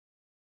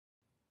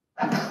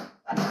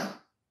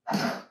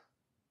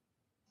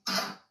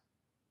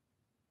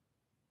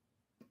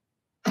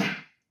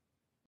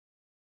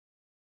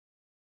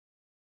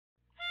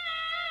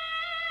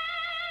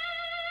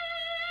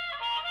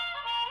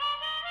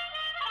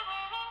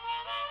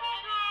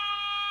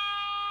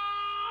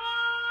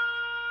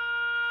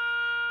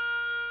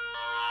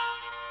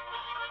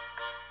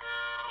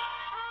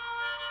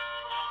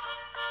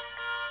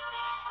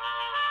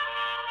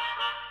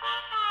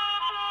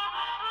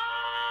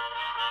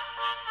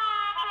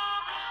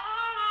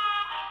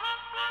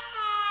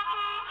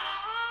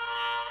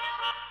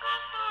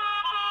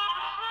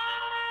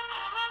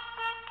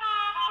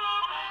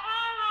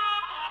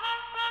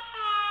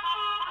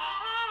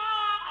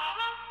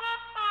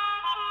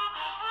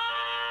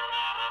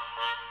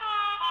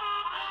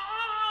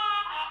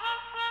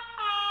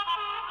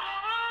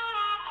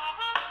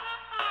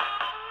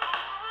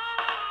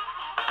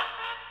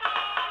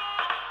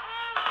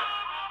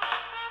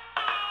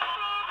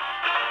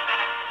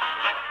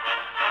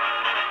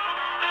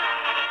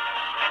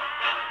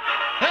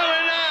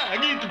I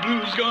get the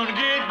blues, gonna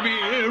get me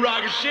a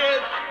rocket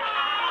ship.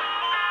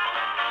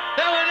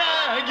 And when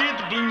I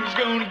get the blues,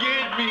 gonna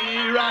get me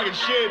a rocket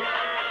ship.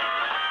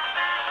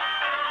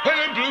 When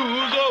the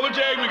blues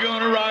overtake me,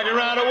 gonna rock it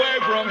right away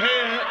from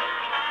here.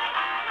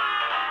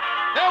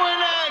 And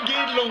when I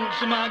get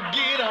lonesome, I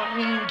get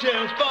on the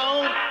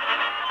telephone.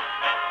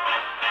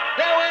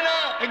 And when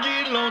I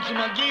get lonesome,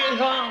 I get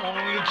on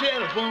the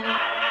telephone.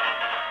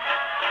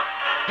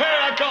 Here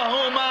I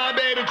call my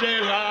baby,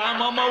 tell her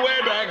I'm on my way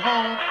back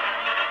home.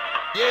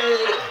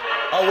 Yeah,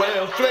 I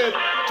will flip,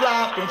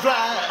 flop, and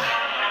fly.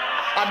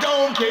 I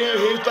don't care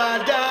if I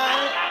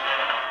die.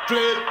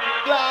 Flip,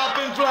 flop,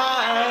 and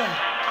fly.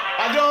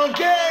 I don't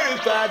care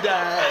if I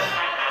die.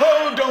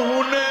 Oh,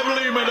 don't never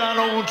leave me down,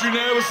 don't you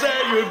never say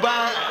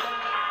goodbye.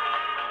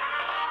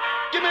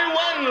 Give me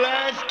one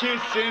last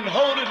kiss and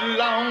hold it a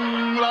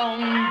long,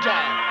 long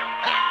time.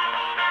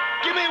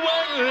 Give me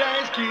one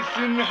last kiss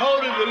and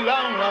hold it a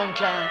long, long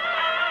time.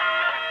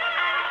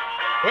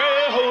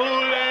 Well,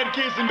 hold that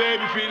kissing,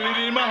 baby, feel it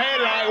in my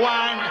head like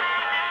wine.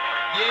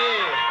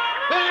 Yeah,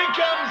 here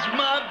comes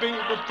my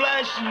baby,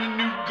 flashing a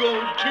new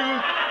gold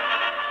tooth.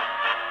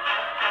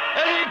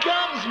 And here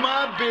comes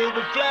my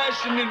baby,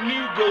 flashing a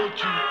new gold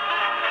tooth.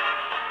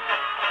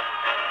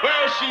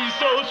 Well, she's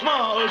so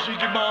small, she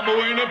can mama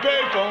in a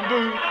payphone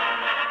booth.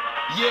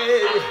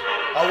 Yeah,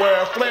 I wear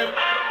a flip,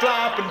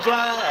 flop, and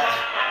fly.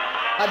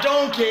 I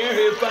don't care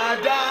if I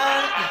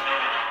die.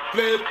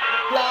 Flip,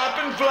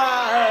 flop, and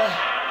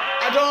fly.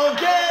 I don't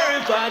care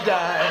if I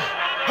die.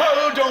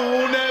 Oh,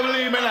 don't ever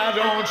leave me now,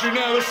 don't you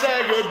never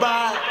say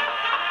goodbye.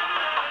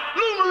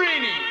 Lou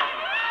Marini.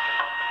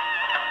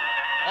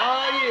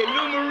 Oh yeah,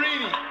 Lou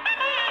Marini.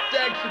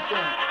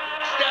 Saxophone.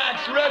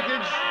 Stax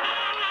Records.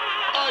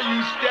 All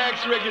you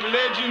Stax Record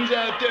legends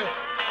out there.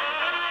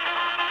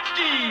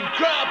 Steve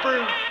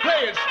Cropper.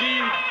 Play it,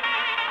 Steve.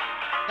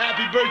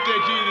 Happy birthday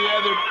to you the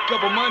other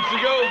couple months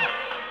ago.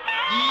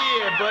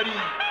 Yeah, buddy.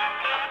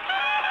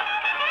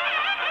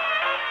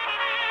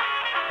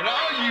 And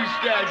all you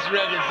Stax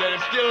Records that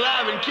are still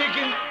alive and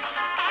kicking.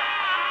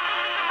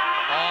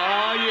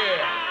 Oh yeah.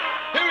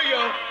 Here we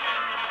go.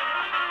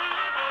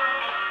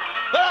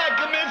 Like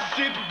a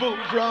Mississippi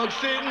bullfrog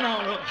sitting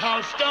on a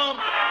hollow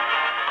stump.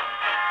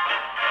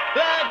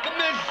 Like a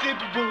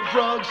Mississippi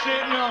bullfrog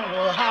sitting on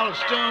a hollow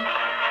stump.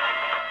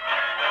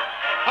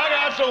 I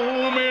got so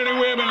many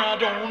women I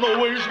don't know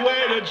which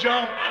way to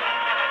jump.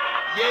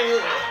 Yeah.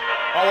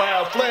 Oh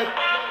well, flip,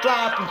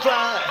 flop, and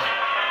fly.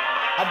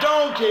 I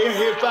don't care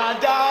if I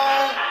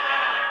die.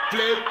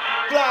 Flip,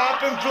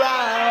 flop, and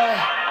fly.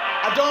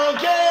 I don't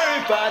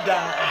care if I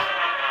die.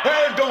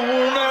 Hey,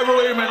 don't ever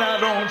leave me now,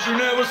 don't you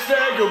never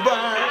say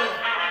goodbye.